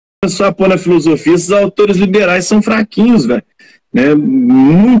só pôr na filosofia, esses autores liberais são fraquinhos, velho, né?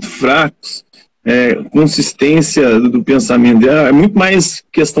 Muito fracos. Consistência do pensamento dela é muito mais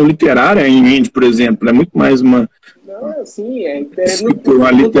questão literária em mente, por exemplo, é muito mais uma Não, assim, uma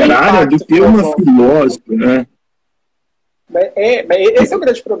literária do que uma filósofa, né? Mas esse é o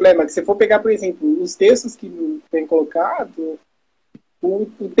grande problema, que se for pegar, por exemplo, os textos que tem colocado, o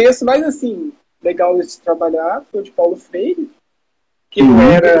texto mais, assim, legal de se trabalhar foi o de Paulo Freire, que não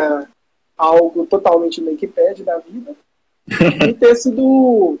era algo totalmente no Wikipedia da vida, e o texto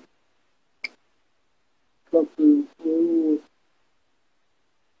do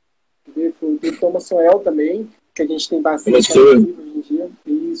Thomas Sowell também, que a gente tem bastante hoje em dia.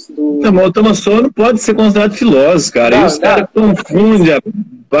 Isso, Não, o Thomas Sowell não pode ser considerado filósofo, cara. Aí os caras confundem,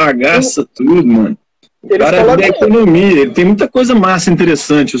 bagaça tudo, mano. O cara é da economia, ele tem muita coisa massa,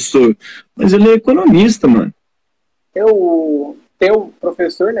 interessante, o Sowell, mas ele é economista, mano. Tem um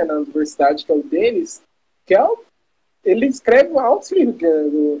professor, né, na universidade, que é o deles, que ele escreve altos livros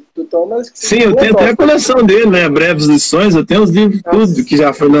do Thomas. Sim, eu tenho até a coleção dele, né? Breves lições, eu tenho os livros tudo que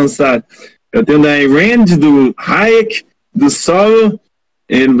já foi lançado. Eu tenho da Rand, do Hayek, do Sowell,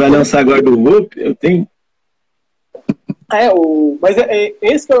 ele vai lançar agora do Hope, eu tenho. Mas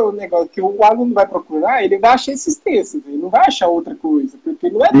esse que é o negócio, que o aluno vai procurar, ele vai achar esses textos, ele não vai achar outra coisa, porque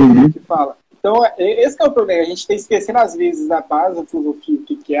não é tudo que fala. Então, esse que é o problema, a gente está esquecendo às vezes da base da filosofia, o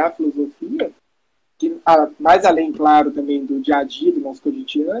que é a filosofia, que, mais além, claro, também do dia a dia, do nosso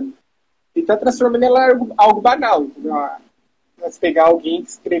cotidiano, e está transformando ela em algo banal, entendeu? Mas pegar alguém que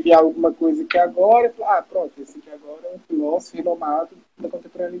escrevia alguma coisa que agora e falar, pronto, esse aqui agora é um filósofo renomado da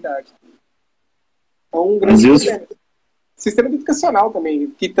contemporaneidade. Então, um grande problema. Sistema educacional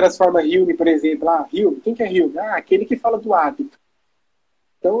também, que transforma Hume, por exemplo. Hume, quem que é Hume? Aquele que fala do hábito.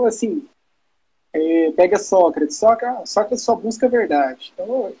 Então, assim, pega Sócrates. Sócrates só busca a verdade.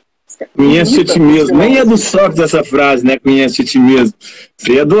 Então, conhece a ti mesmo. Nem é do Sócrates essa frase, né? Conhece a ti mesmo.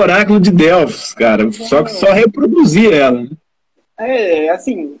 É do oráculo de Delfos, cara. Só reproduzir ela.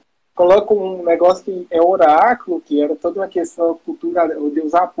 Assim, coloca um negócio que é oráculo, que era toda uma questão cultural, o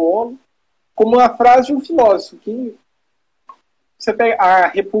deus Apolo, como a frase de um filósofo, que você pega a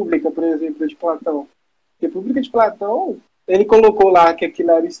República, por exemplo, de Platão. República de Platão, ele colocou lá que aquilo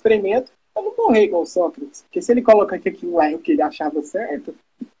era um experimento para não morrer igual Sócrates. Porque se ele coloca que aquilo lá é o que ele achava certo,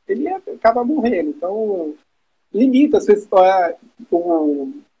 ele ia acabar morrendo. Então, limita as pessoas.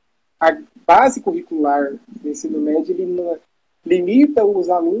 A base curricular do ensino médio, ele limita os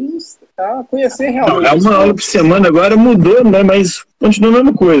alunos a conhecer realmente. É uma aula por semana, agora mudou, né? Mas continua a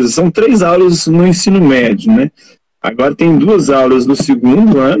mesma coisa. São 3 aulas no ensino médio, né? Agora tem 2 aulas no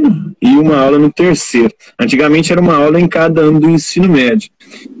segundo ano e uma aula no terceiro. Antigamente era uma aula em cada ano do ensino médio.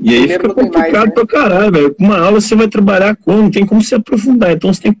 E aí fica complicado pra caralho, velho. Com uma aula você vai trabalhar como? Não tem como se aprofundar.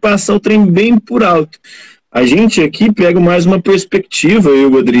 Então você tem que passar o trem bem por alto. A gente aqui pega mais uma perspectiva, eu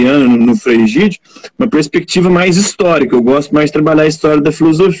e o Adriano, no Frigide, uma perspectiva mais histórica. Eu gosto mais de trabalhar a história da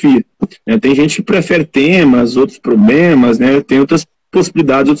filosofia. Tem gente que prefere temas, outros problemas, né? Tem outras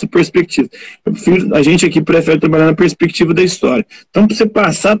possibilidades, outras perspectivas. A gente aqui prefere trabalhar na perspectiva da história. Então, para você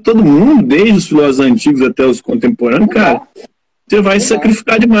passar todo mundo, desde os filósofos antigos até os contemporâneos, cara, você vai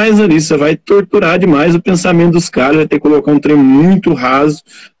sacrificar demais ali, você vai torturar demais o pensamento dos caras, vai ter que colocar um trem muito raso,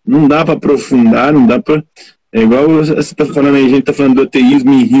 não dá para aprofundar, não dá para... É igual você está falando aí, a gente está falando do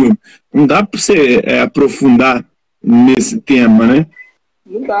ateísmo em Hume, não dá para você aprofundar nesse tema, né?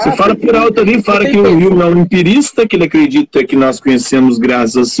 Você fala por alto ali, fala que o Hume é um empirista, que ele acredita que nós conhecemos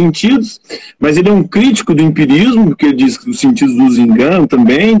graças aos sentidos, mas ele é um crítico do empirismo, porque ele diz que os sentidos nos enganam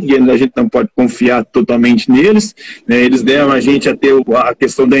também, e a gente não pode confiar totalmente neles, né? Eles deram a gente a ter a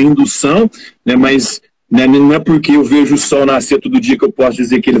questão da indução, né? Mas né, não é porque eu vejo o sol nascer todo dia que eu posso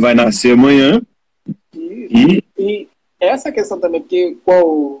dizer que ele vai nascer amanhã. E essa questão também, porque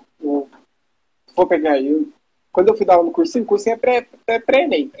vou pegar aí, quando eu fui dar aula no cursinho é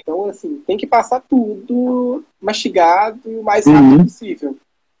pré-ENEM. Então, assim, tem que passar tudo mastigado e o mais rápido possível.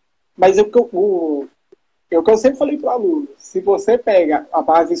 Mas o que eu sempre falei para o aluno, se você pega a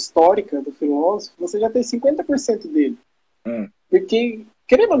base histórica do filósofo, você já tem 50% dele. Porque,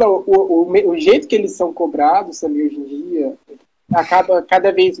 querendo ou não, o jeito que eles são cobrados também hoje em dia, acaba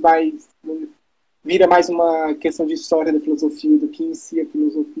cada vez mais, vira mais uma questão de história da filosofia do que em si a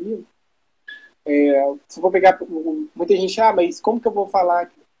filosofia. Se eu vou pegar muita gente, mas como que eu vou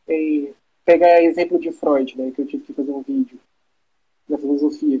falar, pegar exemplo de Freud, né, que eu tive que fazer um vídeo da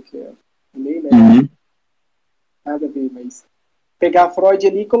filosofia, que é meio, né, nada a ver, mas pegar Freud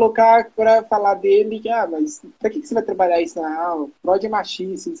ali e colocar para falar dele, mas pra que você vai trabalhar isso na aula? Freud é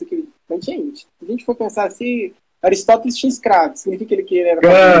machista, não sei o que. Mas, gente, se a gente for pensar assim, Aristóteles tinha escravo, significa que ele era...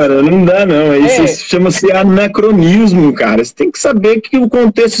 Cara, não dá não, isso chama-se anacronismo, cara. Você tem que saber que o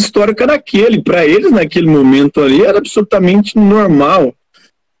contexto histórico era aquele, para eles naquele momento ali era absolutamente normal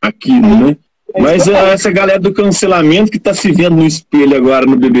aquilo, né? Mas essa galera do cancelamento que tá se vendo no espelho agora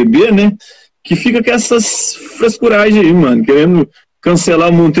no BBB, né? Que fica com essas frescuragens aí, mano, querendo cancelar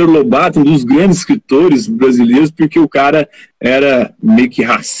o Monteiro Lobato, um dos grandes escritores brasileiros, porque o cara era meio que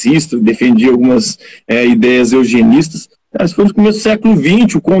racista, defendia algumas ideias eugenistas. Mas foi no começo do século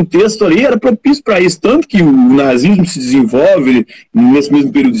XX, o contexto ali era propício para isso, tanto que o nazismo se desenvolve nesse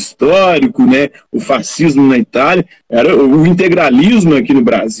mesmo período histórico, né? O fascismo na Itália, era o integralismo aqui no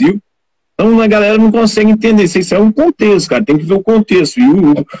Brasil. Então a galera não consegue entender, isso é um contexto, cara, tem que ver o contexto. E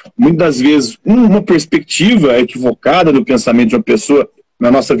muitas das vezes uma perspectiva equivocada do pensamento de uma pessoa, na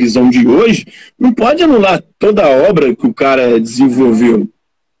nossa visão de hoje, não pode anular toda a obra que o cara desenvolveu.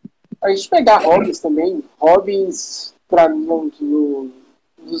 A gente pegar Hobbes também, Hobbes, para mim, um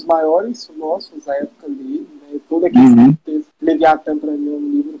dos maiores nossos da época dele, né? Todo aquele texto, Leviatã, para mim, é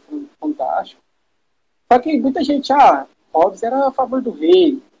um livro fantástico. Só que muita gente, Hobbes era a favor do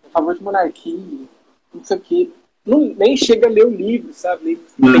rei, a favor de monarquia, não sei o quê. Nem chega a ler o livro, sabe?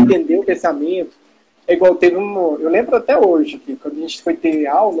 Para entender o pensamento. É igual, teve eu lembro até hoje, que quando a gente foi ter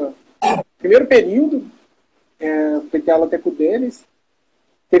aula, primeiro período, foi ter aula até com o Denis,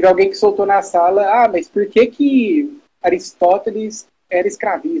 teve alguém que soltou na sala, mas por que Aristóteles era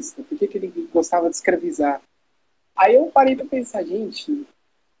escravista? Por que ele gostava de escravizar? Aí eu parei para pensar, gente,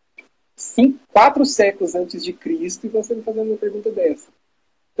 4 séculos antes de Cristo, e você me fazendo uma pergunta dessa.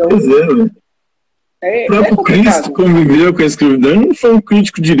 Então, o próprio Cristo conviveu com a escravidão, não foi um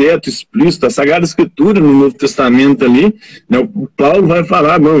crítico direto, explícito. A Sagrada Escritura, no Novo Testamento ali, né, o Paulo vai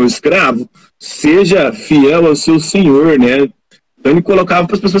falar, escravo, seja fiel ao seu senhor, né? Então ele colocava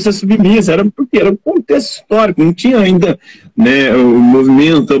para as pessoas se submissas, porque era um contexto histórico, não tinha ainda, né, o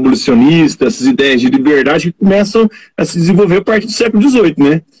movimento abolicionista, essas ideias de liberdade que começam a se desenvolver a partir do século XVIII,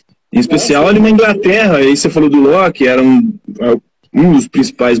 né? Em especial ali na Inglaterra, aí você falou do Locke, era um dos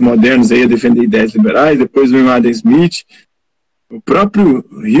principais modernos aí a defender ideias liberais, depois vem o Adam Smith, o próprio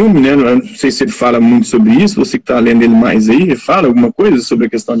Hume, né, não sei se ele fala muito sobre isso, você que está lendo ele mais aí, ele fala alguma coisa sobre a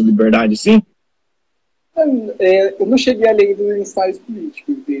questão de liberdade, sim? Eu não cheguei a ler os ensaios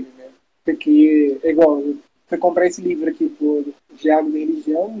políticos dele, né, porque, igual, foi comprar esse livro aqui por Diário da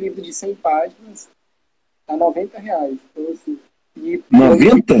Religião, um livro de 100 páginas, a R$90, então assim...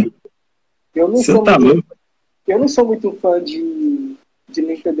 90? Eu não sou muito fã de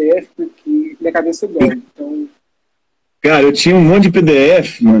ler PDF porque minha cabeça dói. Então... Cara, eu tinha um monte de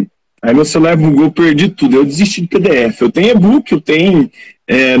PDF, mano. Aí meu celular bugou, eu perdi tudo. Eu desisti de PDF. Eu tenho e-book, eu tenho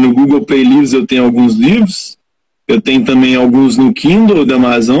no Google Play Livros, eu tenho alguns livros. Eu tenho também alguns no Kindle da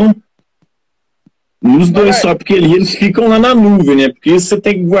Amazon. Nos dois só, porque eles ficam lá na nuvem, né? Porque você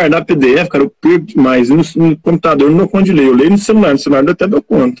tem que guardar PDF, cara, eu perco demais. No computador não dou conta de ler. Eu leio no celular eu até dou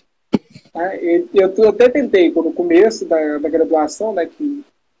conta. Eu até tentei, no começo da graduação, né, que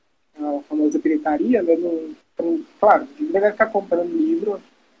a famosa pirataria, né, claro, não vai ficar comprando livro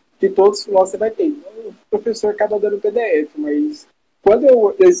que todos você vai ter. O professor acaba dando PDF, mas quando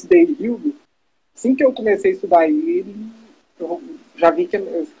eu estudei Hume, assim que eu comecei a estudar ele, eu já vi que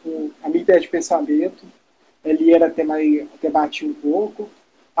a minha ideia de pensamento, ele era até batia um pouco.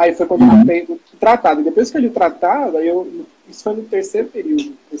 Aí foi quando eu fiz o tratado. Depois que eu li o tratado, isso foi no terceiro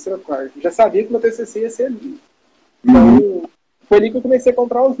período, terceiro ou quarto. Eu já sabia que meu TCC ia ser livro. Então, foi ali que eu comecei a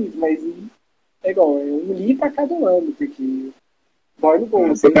comprar os livros. Mas é igual, um livro para cada ano, porque dói no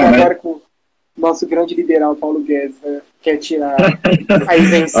bolso. Agora com o nosso grande liberal Paulo Guedes quer tirar a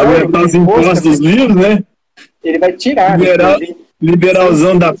isenção dos impostos dos livros, né? Ele vai tirar.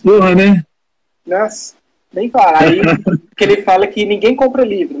 Liberalzão da porra, né? Nossa, nem fala. Aí que ele fala que ninguém compra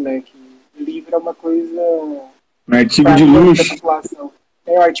livro, né? Que livro é uma coisa... Um artigo de luxo.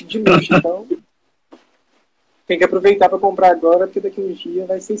 É um artigo de luxo, então tem que aproveitar para comprar agora, porque daqui a uns dias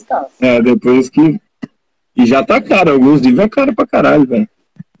vai ser escasso. Depois que... E já tá caro, alguns livros é caro pra caralho, velho.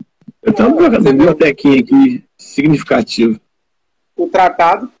 Eu tenho uma bibliotequinha aqui significativa. O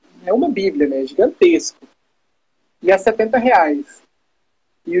tratado é uma bíblia, né? Gigantesco. E é R$70.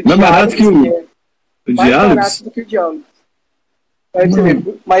 E o não é barato que o mais barato do que o Diálogos.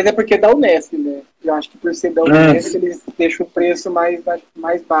 Mas é porque é da Unesp, né? Eu acho que por ser da Unesp, eles deixam o preço mais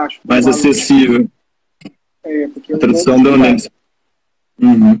baixo. Mais acessível. Porque a tradução da Unesp.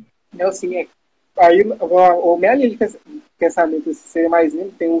 Então, assim, aí o minha linha de pensamento seria mais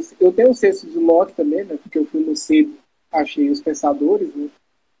lindo. Eu tenho o texto do Locke também, né? Porque eu fui no cedo, achei os pensadores, né?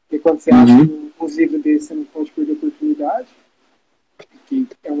 Porque quando você acha uns livros desses, você não pode perder a oportunidade, que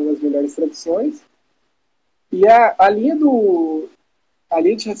é uma das melhores traduções. E a linha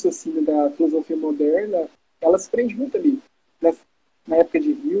de raciocínio da filosofia moderna, ela se prende muito ali. Na época de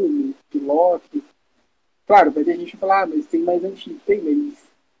Hume, de Locke. Claro, vai ter gente que fala, mas tem mais antigo, tem,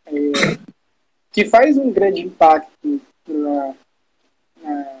 mas que faz um grande impacto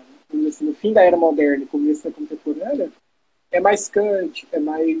no fim da era moderna e começo da contemporânea, é mais Kant, é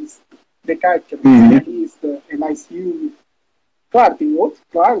mais Descartes, é mais realista, é mais Hume. Claro, tem outros,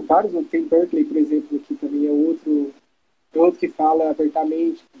 vários, tem Berkeley, por exemplo, que também é outro que fala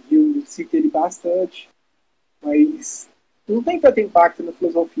abertamente, Hume cita ele bastante, mas não tem tanto impacto na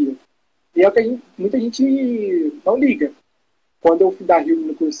filosofia. E é o que muita gente não liga. Quando eu fui dar Hume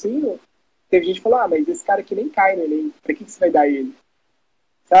no cursinho, teve gente que falou, mas esse cara aqui nem cai no Enem, pra que você vai dar ele?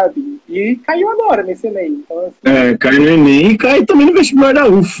 Sabe? E caiu agora nesse Enem. Então, assim, cai no Enem e cai também no vestibular da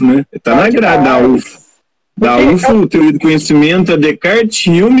UF, né? Tá na grade da UF. Da UF, teoria do conhecimento é Descartes,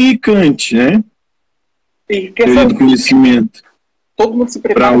 Hume e Kant, né? Teoria do conhecimento. Todo mundo se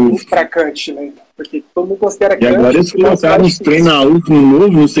prepara muito para Kant, né? Porque todo mundo considera Kant. E agora eles colocaram uns treinos na UF no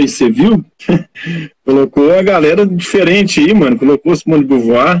novo, não sei se você viu. Colocou a galera diferente aí, mano. Colocou Simone de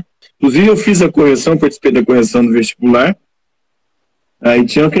Beauvoir. Inclusive eu fiz a correção, participei da correção do vestibular. Aí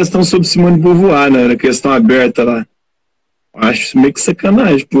tinha uma questão sobre Simone de Beauvoir, né? Era questão aberta lá. Acho meio que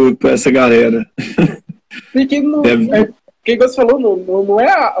sacanagem pra essa galera. Porque quem você falou, não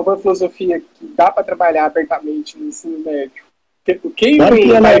é uma filosofia que dá para trabalhar abertamente no ensino médio. Claro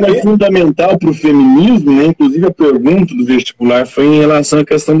que ela é fundamental para o feminismo, né? Inclusive a pergunta do vestibular foi em relação à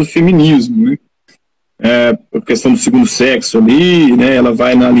questão do feminismo, né? A questão do segundo sexo ali, né? Ela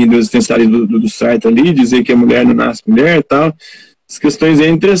vai na linha do existencialismo do Sartre ali, dizer que a mulher não nasce mulher e tal. As questões é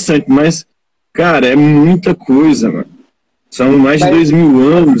interessante, mas, cara, é muita coisa, mano. São mais de 2000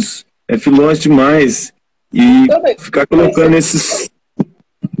 anos, é filósofo demais. E ficar colocando esses...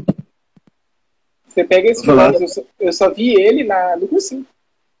 Você pega esse filósofo, eu só vi ele no cursinho.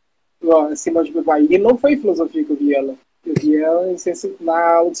 Simone de Beauvoir. E não foi filosofia que eu vi ela. Eu vi ela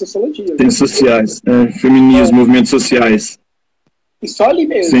na aula de sociologia. Ciências sociais, feminismo, movimentos sociais. E só ali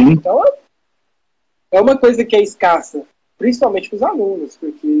mesmo. Sim. Então, é uma coisa que é escassa, principalmente para os alunos,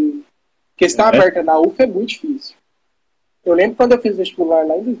 porque questão aberta na UF é muito difícil. Eu lembro quando eu fiz vestibular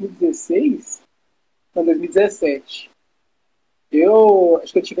lá em 2016, ou 2017.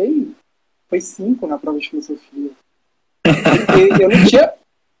 Acho que eu tirei... Foi 5 na prova de filosofia.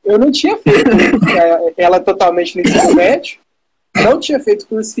 Eu não tinha feito ela totalmente no ensino médio, não tinha feito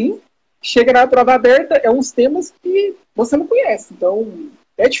cursinho, chega na prova aberta, é uns temas que você não conhece, então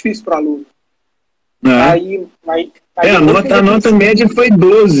é difícil para o aluno. A nota média foi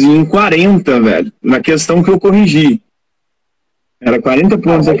 12 em 40, velho, na questão que eu corrigi. Era 40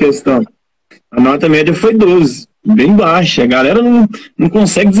 pontos a questão. A nota média foi 12. Bem baixa. A galera não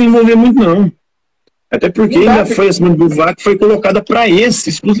consegue desenvolver muito, não. Até porque ainda foi a Simone de Beauvoir que foi colocada para esse,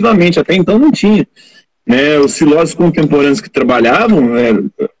 exclusivamente. Até então não tinha. Né, os filósofos contemporâneos que trabalhavam,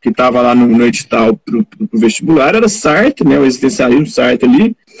 que estava lá no edital pro vestibular, era Sartre, né, o existencialismo Sartre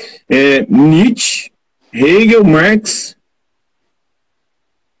ali, Nietzsche, Hegel, Marx.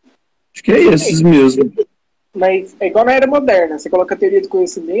 Acho que é esses mesmo. Mas é igual na era moderna. Você coloca a teoria do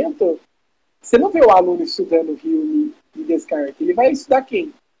conhecimento... Você não vê o aluno estudando Hume e Descartes. Ele vai estudar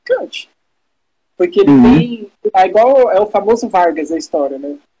quem? Kant. Porque ele tem... É o famoso Vargas, a história,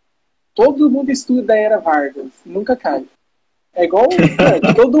 né? Todo mundo estuda da era Vargas. Nunca cai. É igual Kant.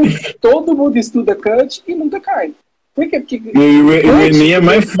 Todo mundo estuda Kant e nunca cai. Por quê? Porque o Enem é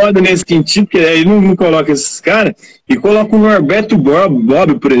mais foda nesse sentido, porque aí não coloca esses caras e coloca o Norberto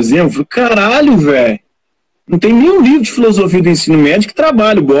Bob, por exemplo. Caralho, velho. Não tem nenhum livro de filosofia do ensino médio que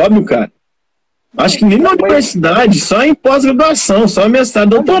trabalha o Bob, cara. Acho que nem na universidade, só em pós-graduação, só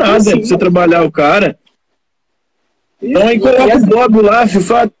mestrado, doutorado, pra você trabalhar o cara. Então aí coloca o Bob lá,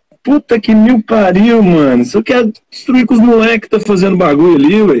 fala, puta que mil pariu, mano. Você quer destruir com os moleques que tá fazendo bagulho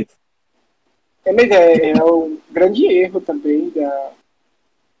ali, ué. Mas é um grande erro também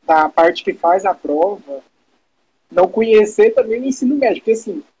da parte que faz a prova não conhecer também o ensino médio, porque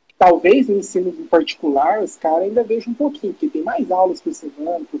assim, talvez no ensino em particular, os caras ainda vejam um pouquinho, porque tem mais aulas por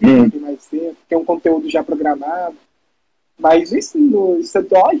semana, porque tem mais tempo, tem um conteúdo já programado. Mas o ensino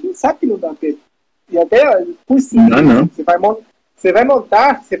estadual, a gente sabe que não dá tempo. E até por cima, você vai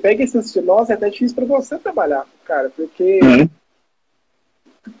montar, você pega esse nós, é até difícil para você trabalhar, cara, porque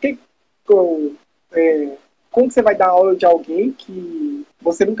como você vai dar aula de alguém que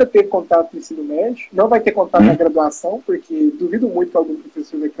você nunca teve contato no ensino médio, não vai ter contato na graduação, porque duvido muito que algum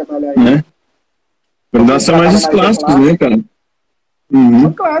professor vai trabalhar aí. Graduação mais os clássicos, né, cara?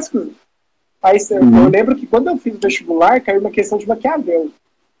 São clássicos. Aí, eu lembro que quando eu fiz o vestibular, caiu uma questão de Maquiavel.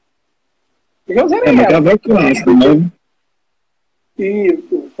 Eu zerei É, ela. Maquiavel clássico, né? E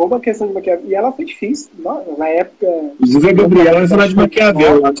foi uma questão de Maquiavel. E ela foi difícil. Na época. Inclusive a Gabriela vai falar de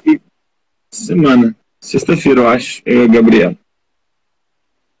Maquiavel, eu acho que semana. Sexta-feira, eu acho. Eu e a Gabriela.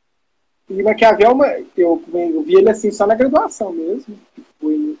 E Maquiavel, eu vi ele assim só na graduação mesmo.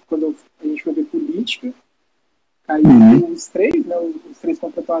 Foi quando a gente foi ver política. Aí os três, né? Os três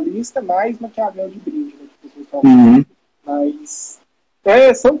contratualistas, mais Maquiavel de brinde, né? Que vocês falam. Mas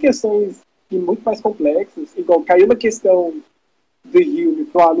são questões muito mais complexas. Igual caiu uma questão do Hume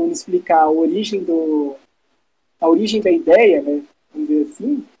para o aluno explicar a origem da ideia, né? Vamos dizer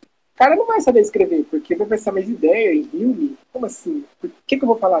assim. O cara não vai saber escrever, porque vai pensar, mas ideia em Hume? Como assim? Por que eu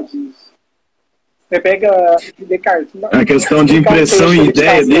vou falar disso? Você pega Descartes. A questão de impressão e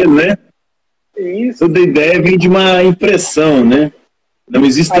ideia dele, né? Isso. Toda ideia vem de uma impressão, né? Não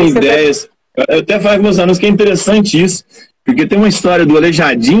existem ideias. Eu até falo com meus alunos que é interessante isso, porque tem uma história do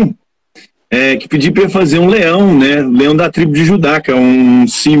Aleijadinho que pediu para ele fazer um leão, né? O leão da tribo de Judá, que é um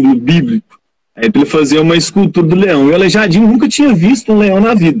símbolo bíblico. Aí para ele fazer uma escultura do leão. E o Aleijadinho nunca tinha visto um leão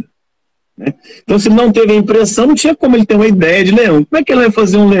na vida. Né? Então, se ele não teve a impressão, não tinha como ele ter uma ideia de leão. Como é que ele vai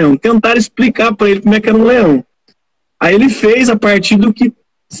fazer um leão? Tentaram explicar para ele como é que era um leão. Aí ele fez a partir do que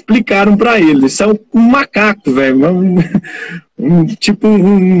explicaram para ele. Isso é um macaco, velho. Tipo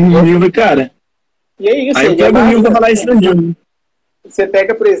um livro, cara. E é isso. Aí eu pego o livro para falar isso no livro. Você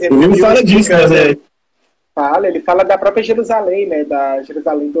pega, por exemplo... O livro fala disso, né? Ele fala da própria Jerusalém, né? Da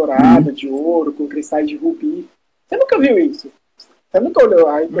Jerusalém dourada, de ouro, com cristais de rubi. Você nunca viu isso? Você nunca olhou?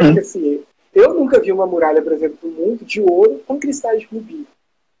 Aí, assim, eu nunca vi uma muralha, por exemplo, do mundo de ouro com cristais de rubi.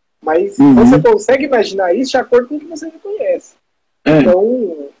 Mas você consegue imaginar isso de acordo com o que você já conhece.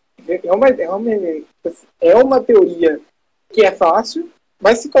 Então, é uma teoria que é fácil,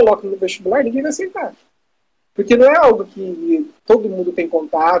 mas se coloca no vestibular, ninguém vai acertar. Porque não é algo que todo mundo tem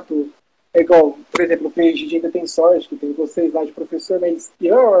contato. É igual, por exemplo, o PhD ainda tem sorte, que tem vocês lá de professor, mas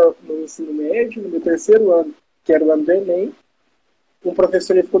eu, no ensino médio, no meu terceiro ano, que era o ano do Enem, um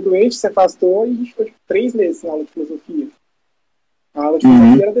professor ele ficou doente, se afastou, e a gente ficou 3 meses na aula de filosofia. A aula de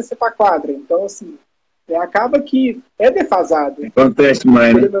filosofia era descer para quadra. Então, assim, acaba que é defasado. Acontece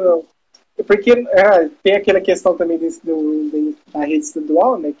mais, né? Porque tem aquela questão também da rede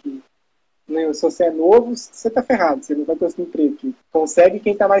estadual, né, que se você é novo, você tá ferrado, você não vai conseguir emprego. Que consegue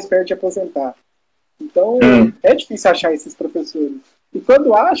quem tá mais perto de aposentar. Então, é difícil achar esses professores. E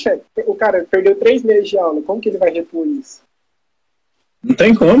quando acha, o cara perdeu 3 meses de aula, como que ele vai repor isso? Não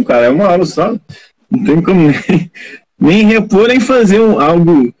tem como, cara, é uma aula só. Não tem como nem repor, nem fazer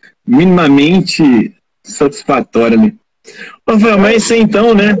algo minimamente satisfatório ali. Rafael, mas isso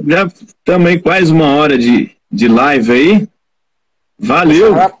então, né? Já estamos aí quase 1 hora de live aí.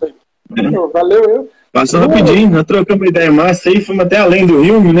 Valeu! Valeu eu. Passou rapidinho, nós trocamos uma ideia massa aí, fomos até além do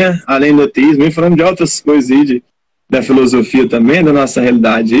Hume, né? Além do ateísmo, e falando de outras coisas aí, da filosofia também, da nossa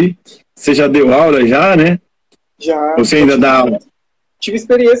realidade aí. Você já deu aula já, né? Já. Você ainda dá aula? Tive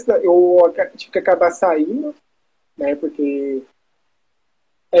experiência, eu tive que acabar saindo, né? Porque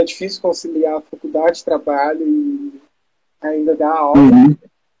é difícil conciliar a faculdade, trabalho e ainda dar aula.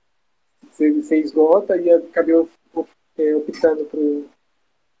 Você esgota e acabei optando por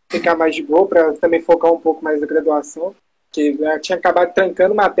ficar mais de boa, para também focar um pouco mais na graduação, porque eu tinha acabado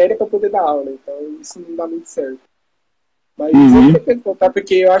trancando matéria para poder dar aula, então isso não dá muito certo. Mas eu tenho que voltar,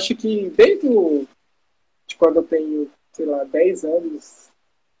 porque eu acho que desde de quando eu tenho, sei lá, 10 anos,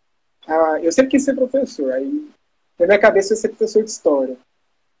 eu sempre quis ser professor. Aí, na minha cabeça, eu ia ser professor de história.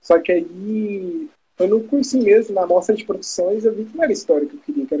 Só que aí, foi no cursinho mesmo, na amostra de profissões, eu vi que não era história que eu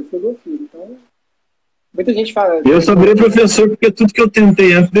queria, que era filosofia. Então, muita gente fala... Eu só virei professor porque tudo que eu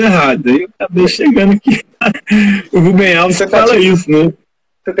tentei antes deu errado. Aí eu acabei chegando aqui. O Rubem Alves fala isso, né?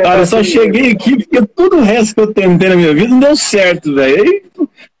 Cara, eu só cheguei aqui porque tudo o resto que eu tentei na minha vida não deu certo, velho. Aí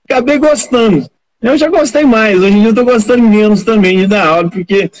acabei gostando. Eu já gostei mais. Hoje em dia eu tô gostando menos também de dar aula,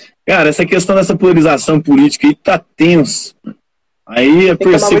 porque, cara, essa questão dessa polarização política aí tá tenso. Aí a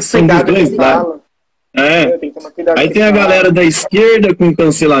percepção dos dois lados. Aí tem a galera da esquerda com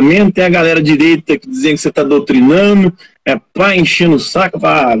cancelamento, tem a galera direita que dizem que você tá doutrinando, pá, enchendo o saco,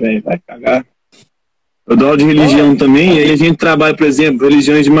 velho, vai cagar. Eu dou aula de religião também, e aí a gente trabalha, por exemplo,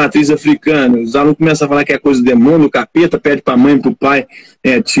 religiões de matriz africana. Os alunos começam a falar que é coisa do demônio, do capeta, pede pra mãe, pro pai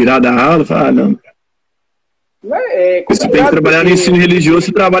tirar da aula, fala, não, cara. Você tem que trabalhar no ensino religioso,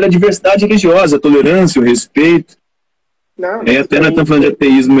 você trabalha a diversidade religiosa, a tolerância, o respeito. Até nós estamos falando de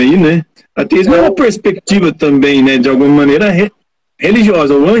ateísmo aí, né? Ateísmo é uma perspectiva também, né, de alguma maneira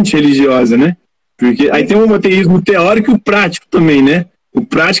religiosa ou antirreligiosa, né? Porque aí tem um ateísmo teórico e o prático também, né? O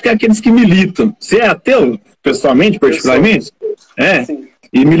prático é aqueles que militam. Você é ateu, pessoalmente, particularmente?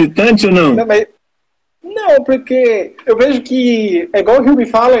 E militante ou não? Não, mas não, porque eu vejo que, é igual o Hume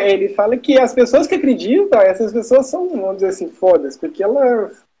fala, ele fala que as pessoas que acreditam, essas pessoas são, vamos dizer assim, fodas, porque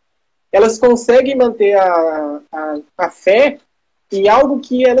elas conseguem manter a fé em algo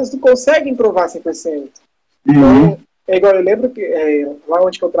que elas não conseguem provar 100%. Então, é igual, eu lembro que lá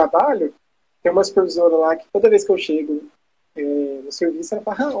onde que eu trabalho, tem uma supervisora lá que toda vez que eu chego no serviço, ela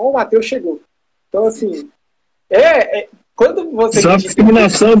fala, o Matheus chegou. Então, assim, quando você... Só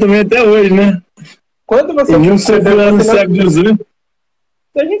discriminação também até hoje, né? Quando você... O sofre lá no século XVIII.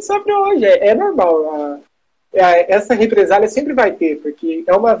 A gente sofre hoje, é normal. Essa represália sempre vai ter, porque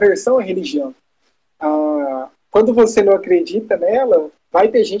é uma aversão à religião. Quando você não acredita nela, vai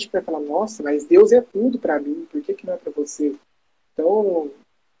ter gente que vai falar, nossa, mas Deus é tudo pra mim, por que não é pra você? Então, o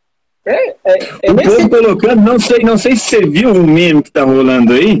povo colocando, não sei se você viu o meme que tá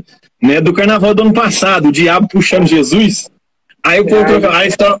rolando aí, né, do carnaval do ano passado, o diabo puxando Jesus. Aí o povo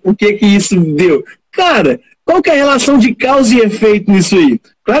colocando, o que isso deu? Cara, qual que é a relação de causa e efeito nisso aí?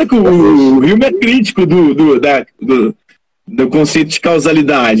 Claro que o Hume é crítico do conceito de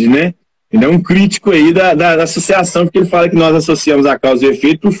causalidade, né? Ele é um crítico aí da associação, porque ele fala que nós associamos a causa e o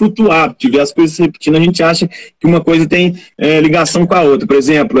efeito por flutuar, porque tiver as coisas se repetindo, a gente acha que uma coisa tem ligação com a outra. Por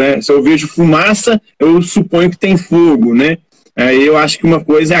exemplo, se eu vejo fumaça, eu suponho que tem fogo, né? Eu acho que uma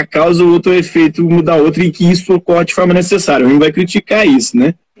coisa é a causa, o outro é o efeito muda a outra, e que isso ocorre de forma necessária. A gente vai criticar isso,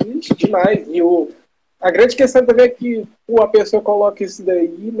 né? Demais. E a grande questão também é que a pessoa coloca isso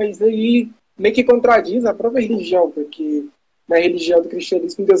daí, mas aí meio que contradiz a própria religião, porque na religião do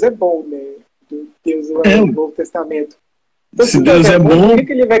cristianismo Deus é bom, né? Deus é o Novo Testamento. Então, se Deus é bom, por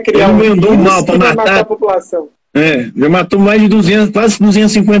que ele vai criar ele mandou mal para matar a população? Já matou mais de quase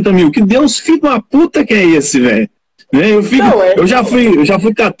 250 mil. Que Deus, filho de uma puta que é esse, velho? Eu já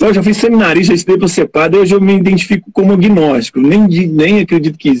fui católico, já fui seminarista, estudei para ser padre, hoje eu me identifico como agnóstico. Nem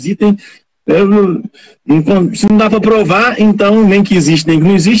acredito que existem. Se não dá para provar, então nem que existe, nem que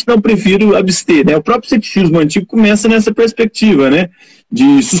não existe, então eu prefiro abster, né? O próprio ceticismo antigo começa nessa perspectiva, né?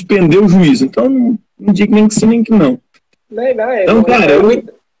 De suspender o juízo. Então não digo nem que sim, nem que não. Então, cara,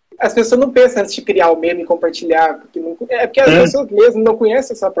 as pessoas não pensam antes de criar o meme e compartilhar, porque as pessoas mesmo não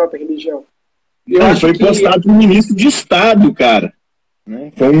conhecem a sua própria religião. Foi postado por um ministro de Estado, cara.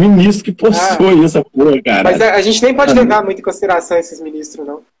 Né? Foi um ministro que postou essa porra, cara. Mas a gente nem pode levar muito em consideração esses ministros,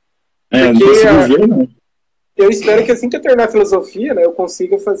 não. Eu espero que assim que eu terminar a filosofia, né, eu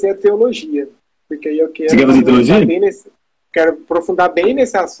consiga fazer a teologia. Porque aí eu quero aprofundar bem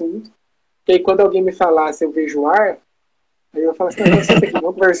nesse assunto. Que aí quando alguém me falar se eu vejo ar, aí eu falo assim, senta aqui,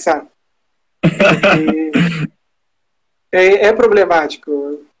 vamos conversar. É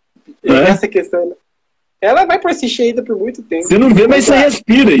problemático. Essa questão, ela vai persistir ainda por muito tempo. Você não vê, mas você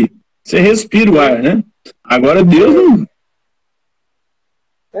respira aí. Você respira o ar, né? Agora Deus não...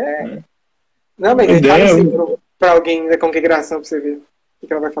 Não, mas ele fala assim pra alguém da congregação pra você ver o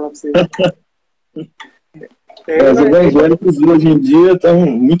que ela vai falar pra você. Os evangélicos hoje em dia estão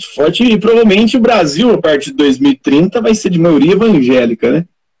muito fortes, e provavelmente o Brasil, a partir de 2030, vai ser de maioria evangélica, né?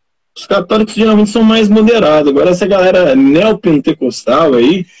 Os católicos geralmente são mais moderados. Agora essa galera neopentecostal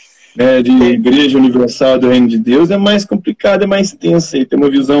aí, de Igreja Universal do Reino de Deus, é mais complicada, é mais tensa, e tem uma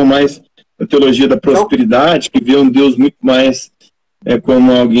visão mais da teologia da prosperidade, que vê um Deus muito mais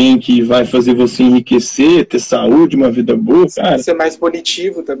como alguém que vai fazer você enriquecer, ter saúde, uma vida boa, cara. Ser mais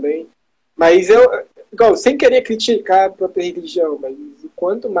punitivo também. Mas sem querer criticar a própria religião, mas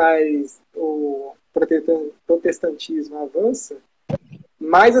quanto mais o protestantismo avança,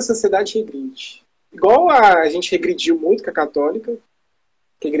 mais a sociedade regride. Igual a gente regrediu muito com a católica,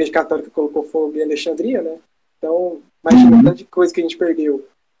 que a Igreja Católica colocou fogo em Alexandria, né? Então, imagina o tanto de coisa que a gente perdeu.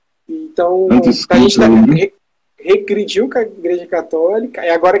 Então, a gente regrediu com a Igreja Católica, e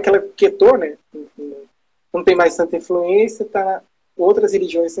agora que ela quietou, né? Não tem mais tanta influência, outras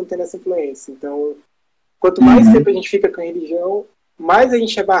religiões estão tendo essa influência. Então, quanto mais tempo a gente fica com a religião, mais a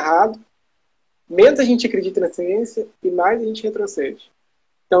gente é barrado, menos a gente acredita na ciência e mais a gente retrocede.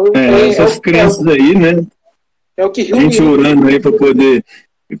 Então, essas crenças aí, né? É o que a gente orando aí para poder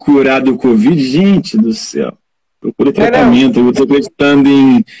curar do Covid, gente do céu. Procura tratamento, eu estou acreditando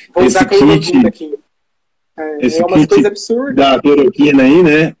em esse kit. Esse uma coisa absurda. Da cloroquina aí,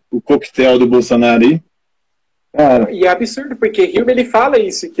 né? O coquetel do Bolsonaro aí. Cara. E é absurdo, porque Hume ele fala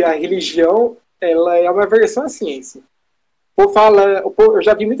isso, que a religião ela é uma versão à ciência. Eu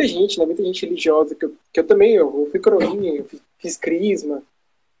já vi muita gente, né? Muita gente religiosa, que eu também, eu fui coroinha, eu fiz crisma,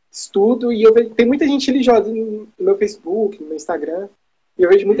 estudo, e tem muita gente religiosa no meu Facebook, no meu Instagram, e eu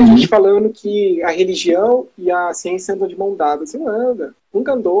vejo muita gente falando que a religião e a ciência andam de mão dada. Assim, não anda,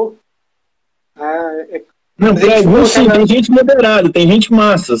 nunca andou. Não, Mas a pra gente alguns sim, colocar tem gente moderada, tem gente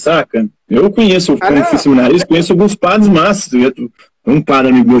massa, saca? Eu conheço, como fui seminarista, conheço alguns padres massas. Um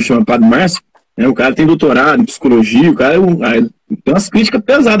padre amigo meu chama Padre Márcio, né? O cara tem doutorado em psicologia, o cara tem umas críticas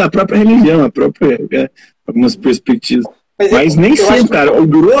pesadas à própria religião, algumas perspectivas. Mas nem eu acho sempre, cara. O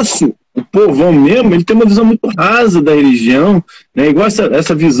grosso, o povão mesmo, ele tem uma visão muito rasa da religião, né? Igual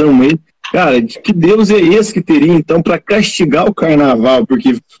essa visão aí. Cara, de que Deus é esse que teria, então, para castigar o carnaval,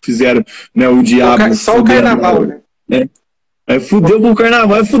 porque fizeram, né, o diabo... só o carnaval, né? Aí fudeu com o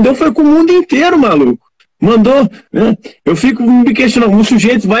carnaval, fudeu foi com o mundo inteiro, maluco. Mandou, né? Eu fico me questionando, um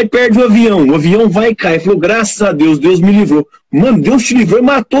sujeito vai e perde o avião vai e cai. Falou, graças a Deus, Deus me livrou. Mano, Deus te livrou e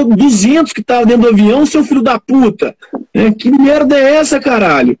matou 200 que estavam dentro do avião, seu filho da puta. Né? Que merda é essa,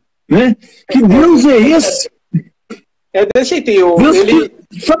 caralho? Né? Que Deus é esse? É desse jeito.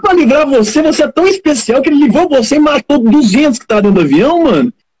 Só pra livrar você, você é tão especial que ele livrou você e matou 200 que estavam dentro do avião,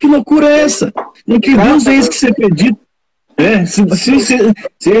 mano? Que loucura é essa? Que Deus é esse que você acredita?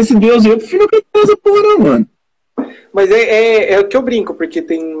 Se esse Deus eu prefiro que coisa porra, mano. Mas é o que eu brinco, porque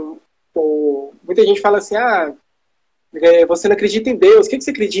tem muita gente fala assim, você não acredita em Deus, o que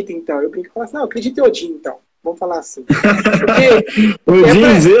você acredita então? Eu brinco e falo assim, não, eu acredito em Odin então, vamos falar assim.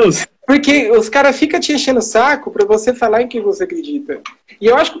 Odin, Zeus? Porque os caras ficam te enchendo o saco pra você falar em quem você acredita. E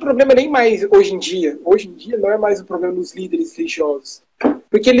eu acho que o problema nem mais hoje em dia não é mais o problema dos líderes religiosos,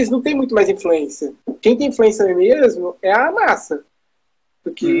 porque eles não têm muito mais influência. Quem tem influência mesmo é a massa.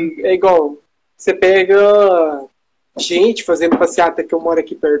 Porque é igual, você pega gente fazendo passeata, que eu moro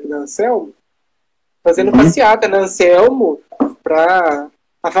aqui perto da Anselmo, fazendo passeata na Anselmo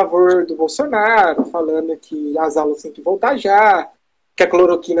a favor do Bolsonaro, falando que as aulas têm que voltar já, que a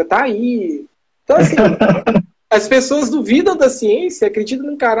cloroquina tá aí. Então, assim, as pessoas duvidam da ciência, acreditam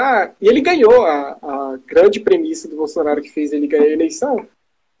no cara. E ele ganhou. A grande premissa do Bolsonaro que fez ele ganhar a eleição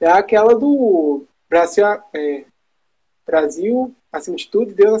é aquela do Brasil acima de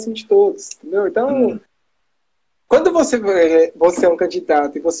tudo e Deus acima de todos. Entendeu? Então, quando você é um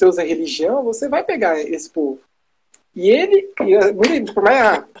candidato e você usa religião, você vai pegar esse povo.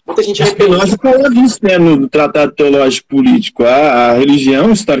 Muita gente Spinoza falou disso, né, no Tratado Teológico Político. A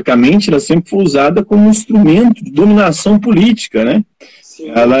religião, historicamente, ela sempre foi usada como instrumento de dominação política, né?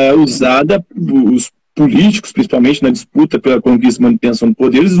 Sim. Ela é usada, os políticos, principalmente na disputa pela conquista e manutenção do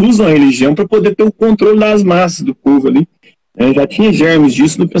poder, eles usam a religião para poder ter o controle das massas do povo ali. Já tinha germes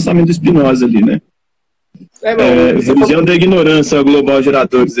disso no pensamento do Spinoza ali, né? Religião da ignorância global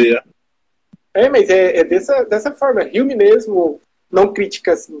geradores aí, mas é dessa forma. Hume mesmo não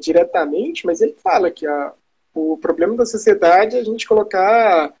critica assim, diretamente, mas ele fala que o problema da sociedade é a gente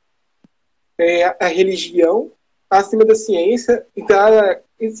colocar a religião acima da ciência e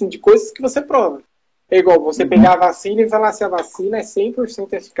assim, de coisas que você prova. É igual você pegar a vacina e falar se a vacina é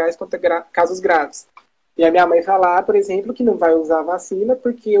 100% eficaz contra casos graves. E a minha mãe falar, por exemplo, que não vai usar a vacina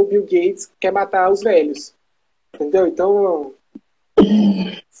porque o Bill Gates quer matar os velhos. Entendeu? Então...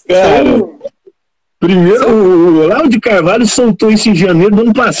 Primeiro, o Olavo de Carvalho soltou isso em janeiro do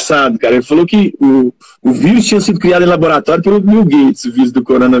ano passado, cara. Ele falou que o vírus tinha sido criado em laboratório pelo Bill Gates, o vírus do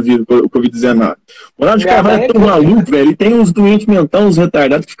coronavírus, o Covid-19. O Olavo de Carvalho é tão maluco, velho. Ele tem uns doentes mentais, uns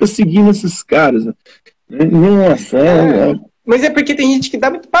retardados, que fica seguindo esses caras. Nossa, Mas é porque tem gente que dá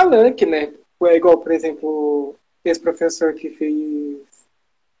muito palanque, né? É igual, por exemplo, esse professor que fez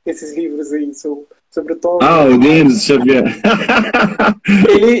esses livros aí sobre o Tom. O Denis Xavier.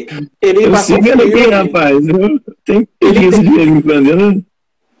 Ele passou um filme. Aqui, rapaz. Tem esse dinheiro me prendendo.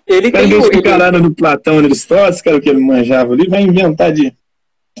 Ele tem esse caralho do Platão, Aristóteles, cara, que ele manjava ali, vai inventar de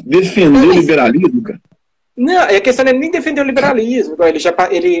defender o liberalismo, cara. Não, a questão não é nem defender o liberalismo.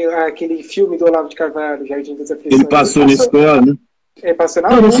 Aquele filme do Olavo de Carvalho, Jardim das Aflições. Ele passou na escola, né? Passou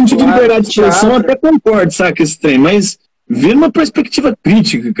no sentido de liberdade de expressão, até concordo, saca, esse trem, mas ver uma perspectiva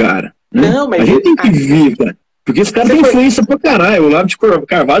crítica, cara. Né? Não, mas a gente tem que ver, cara. Porque esse cara tem influência pra caralho. O Olavo de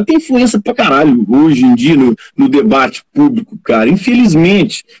Carvalho tem influência pra caralho hoje em dia no debate público, cara.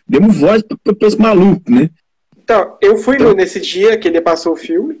 Infelizmente, demos voz pra esse maluco, né? Então, eu fui nesse dia que ele passou o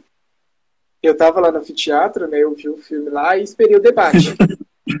filme. Eu tava lá no anfiteatro, né? Eu vi o filme lá e esperei o debate.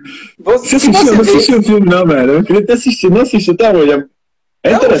 Você assistiu? Não assistiu o filme, não, velho. Eu queria ter assistido. Não assisti até hoje.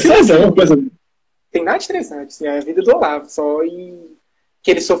 É interessante, é uma coisa... Tem nada interessante, assim, é a vida do Olavo, só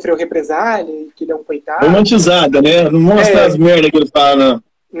que ele sofreu represália, que ele é um coitado. Romantizada, né? Não mostra as merdas que ele fala, não.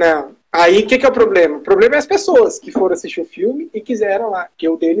 Não. Aí, o que é o problema? O problema é as pessoas que foram assistir o filme e quiseram lá, que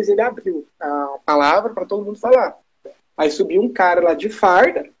o deles, ele abriu a palavra para todo mundo falar. Aí subiu um cara lá de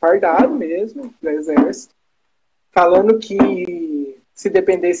fardado mesmo, do exército, falando que se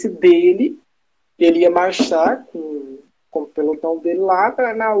dependesse dele, ele ia marchar com com o pelotão dele lá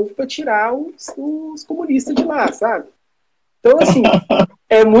na UF para tirar os comunistas de lá, sabe? Então, assim,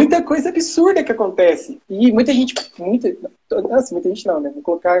 é muita coisa absurda que acontece. E muita gente não, né? Vou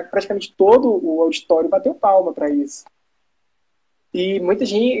colocar praticamente todo o auditório bateu palma para isso. E muita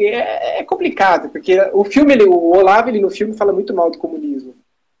gente... É complicado, porque o filme, o Olavo, ele no filme fala muito mal do comunismo.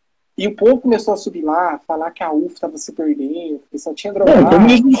 E o povo começou a subir lá, falar que a UF estava se perdendo, que só tinha drogado. O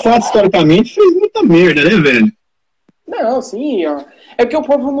comunismo, de fato, historicamente, fez muita merda, né, velho? Não, sim, ó. É porque o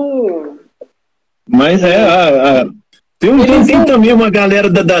povo não... Mas tem também uma galera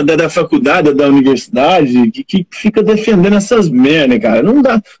da faculdade, da universidade, que fica defendendo essas merdas, cara. Não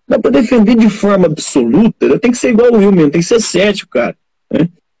dá pra defender de forma absoluta, tem que ser igual o Will mesmo, tem que ser cético, cara. Né?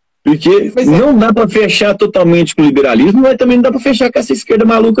 Porque não dá pra fechar totalmente com o liberalismo, mas também não dá pra fechar com essa esquerda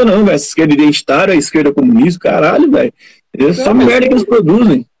maluca, não, velho. Essa esquerda identitária, a esquerda comunista, caralho, velho. É só merda que eles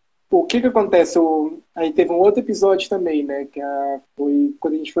produzem. O que acontece? Aí teve um outro episódio também, né? Que foi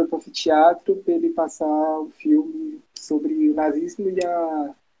quando a gente foi pro anfiteatro pra ele passar um filme sobre o nazismo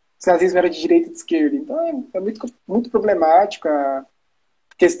se o nazismo era de direita e de esquerda. Então é muito, muito problemático a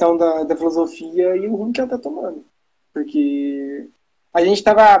questão da filosofia e o rumo que ela tá tomando. Porque a gente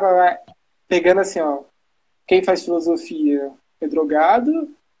tava pegando assim, ó, quem faz filosofia é drogado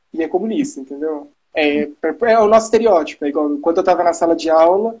e é comunista, entendeu? É o nosso estereótipo. É igual quando eu tava na sala de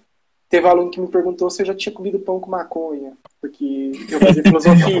aula, teve um aluno que me perguntou se eu já tinha comido pão com maconha, porque eu fazia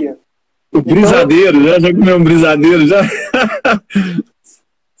filosofia. O brisadeiro, então, já comeu um brisadeiro, já?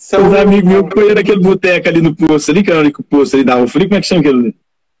 Os amigos meus foi naquele boteco ali no posto ali, que era o posto ali da UF. Como é que chama aquele?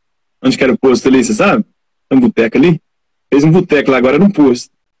 Onde que era o posto ali, você sabe? Tem um boteco ali? Fez um boteco lá, agora no posto.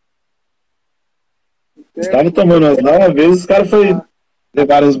 Estava tomando as lá, uma vez os caras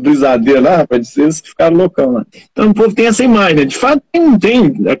levaram uns brisadeiros lá, rapaz, eles ficaram loucão lá. Então o povo tem essa imagem, né? De fato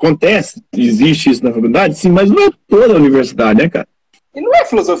acontece, existe isso na faculdade, sim, mas não é toda a universidade, né, cara? E não é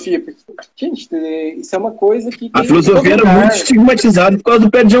filosofia, porque, gente, isso é uma coisa que a filosofia era muito estigmatizada por causa do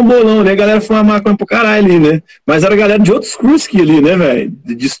pé de jambolão, né? A galera fumava maconha pro caralho ali, né? Mas era a galera de outros cursos que ali, né, velho?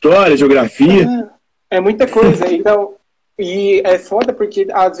 De história, geografia. É muita coisa. Então, e é foda porque,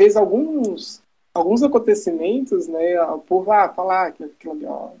 às vezes, alguns acontecimentos, né? O povo falar que aquilo ali,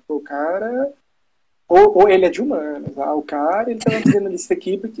 ó, o cara... Ou ele é de humanas, o cara, ele tá fazendo isso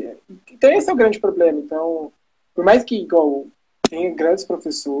aqui porque... Então, esse é o grande problema. Então, por mais que, igual... tem grandes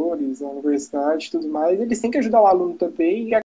professores na universidade e tudo mais, eles têm que ajudar o aluno também e